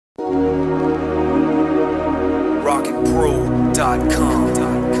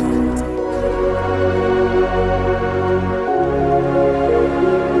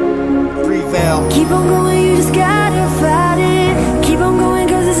Prevail. Keep on going, you just gotta fight it. Keep on going,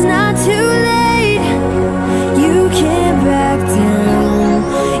 cause it's not too late. You can't back down.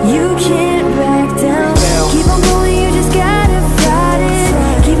 You can't back down. Keep on going, you just gotta fight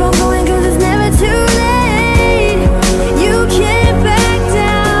it. Keep on going, cause it's never too late. You can't back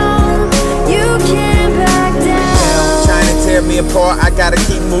down. You can't back down. Trying to tear me apart, I gotta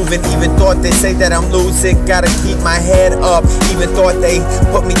keep moving. Even thought they say that I'm losing, gotta keep my head up. Even thought they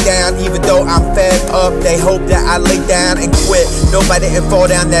put me down, even though I'm fed up. They hope that I lay down and quit. Nobody didn't fall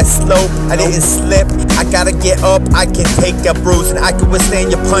down that slope, I didn't slip. I gotta get up, I can take a bruise, and I can withstand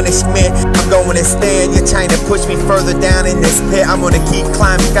your punishment. I'm going to stand, you're trying to push me further down in this pit. I'm gonna keep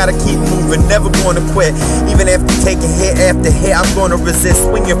climbing, gotta keep moving, never gonna quit. Even after taking hit after hit, I'm gonna resist.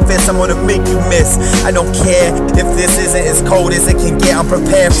 Swing your fist, I'm gonna make you miss. I don't care if this isn't as cold as it can get. I'm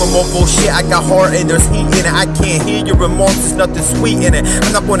prepared for more bullshit. I got heart and there's heat in it. I can't hear your remorse, there's nothing sweet in it.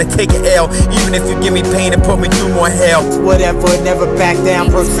 I'm not gonna take an L, even if you give me pain and put me through more hell. Whatever, never back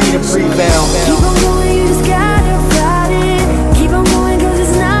down, proceed and prevail. Keep on going, you just gotta fight it. Keep on going, cause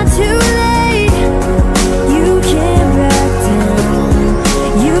it's not too late. You can't back down.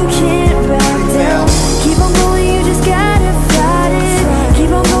 You can't back down. Keep on going, you just gotta fight it.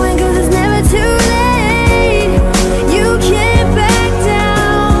 Keep on going, cause it's never too late. You can't back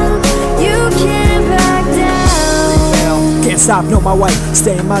down. You can't back down. Can't stop, know my way,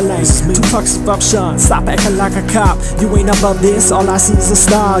 stay in my lane. Too toxic option, stop acting like a cop. You ain't above this, all I see is the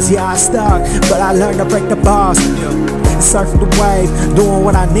stars. Yeah, I stuck, but I learned to break the bars. Surf the wave, doing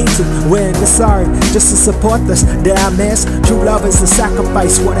what I need to when it's earth, just to support this that I miss. True love is a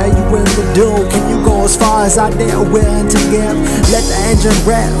sacrifice, what are you willing to do? Can you go as far as I dare, willing to give? Let the engine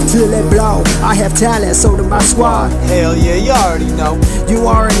rev till it blow. I have talent, so do my squad. Hell yeah, you already know. You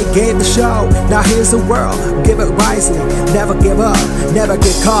already gave the show, now here's the world. Give it wisely, never give up, never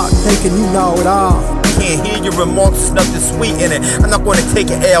get caught thinking you know it all. Can't hear your remorse, there's nothing sweet in it. I'm not gonna take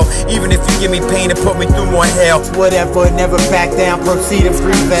an L, even if you give me pain and put me through more hell. Whatever, never back down, proceed and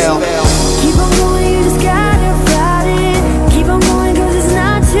prevail. Keep on going.